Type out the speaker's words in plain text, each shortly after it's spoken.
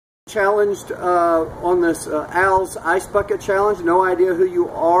Challenged on this Al's Ice Bucket Challenge. No idea who you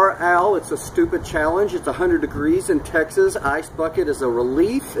are, Al. It's a stupid challenge. It's 100 degrees in Texas. Ice bucket is a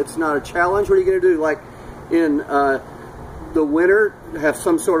relief. It's not a challenge. What are you going to do, like in the winter, have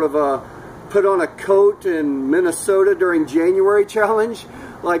some sort of a put on a coat in Minnesota during January challenge?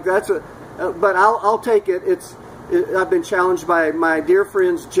 Like that's a, but I'll take it. I've been challenged by my dear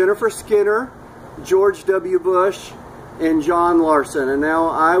friends Jennifer Skinner, George W. Bush, and John Larson. And now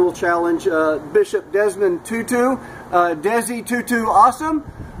I will challenge Bishop Desmond Tutu, Desi Tutu Awesome.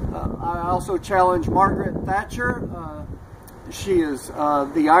 I also challenge Margaret Thatcher. She is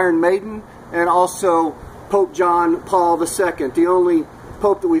the Iron Maiden. And also Pope John Paul II, the only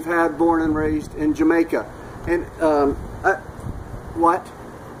Pope that we've had born and raised in Jamaica. And what?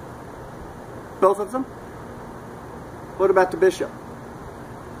 Both of them? What about the bishop?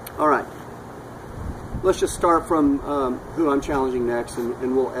 All right. Let's just start from who I'm challenging next,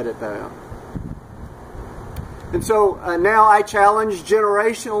 and we'll edit that out. And so now I challenge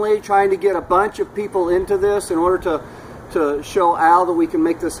generationally, trying to get a bunch of people into this in order to show Al that we can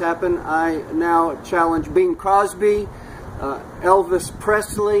make this happen. I now challenge Bing Crosby, Elvis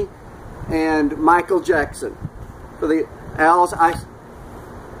Presley, and Michael Jackson. For the Al's,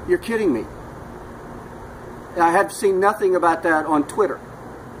 you're kidding me. I have seen nothing about that on Twitter.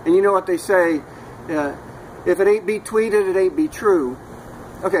 And you know what they say, if it ain't be tweeted, it ain't be true.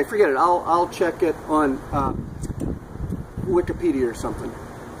 Okay, forget it. I'll check it on Wikipedia or something.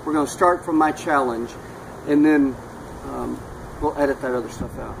 We're going to start from my challenge, and then we'll edit that other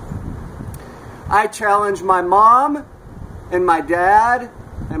stuff out. I challenge my mom and my dad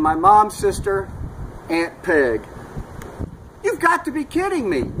and my mom's sister, Aunt Peg. You've got to be kidding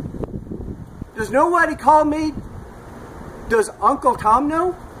me. Does nobody call me? Does Uncle Tom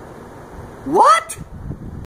know? What?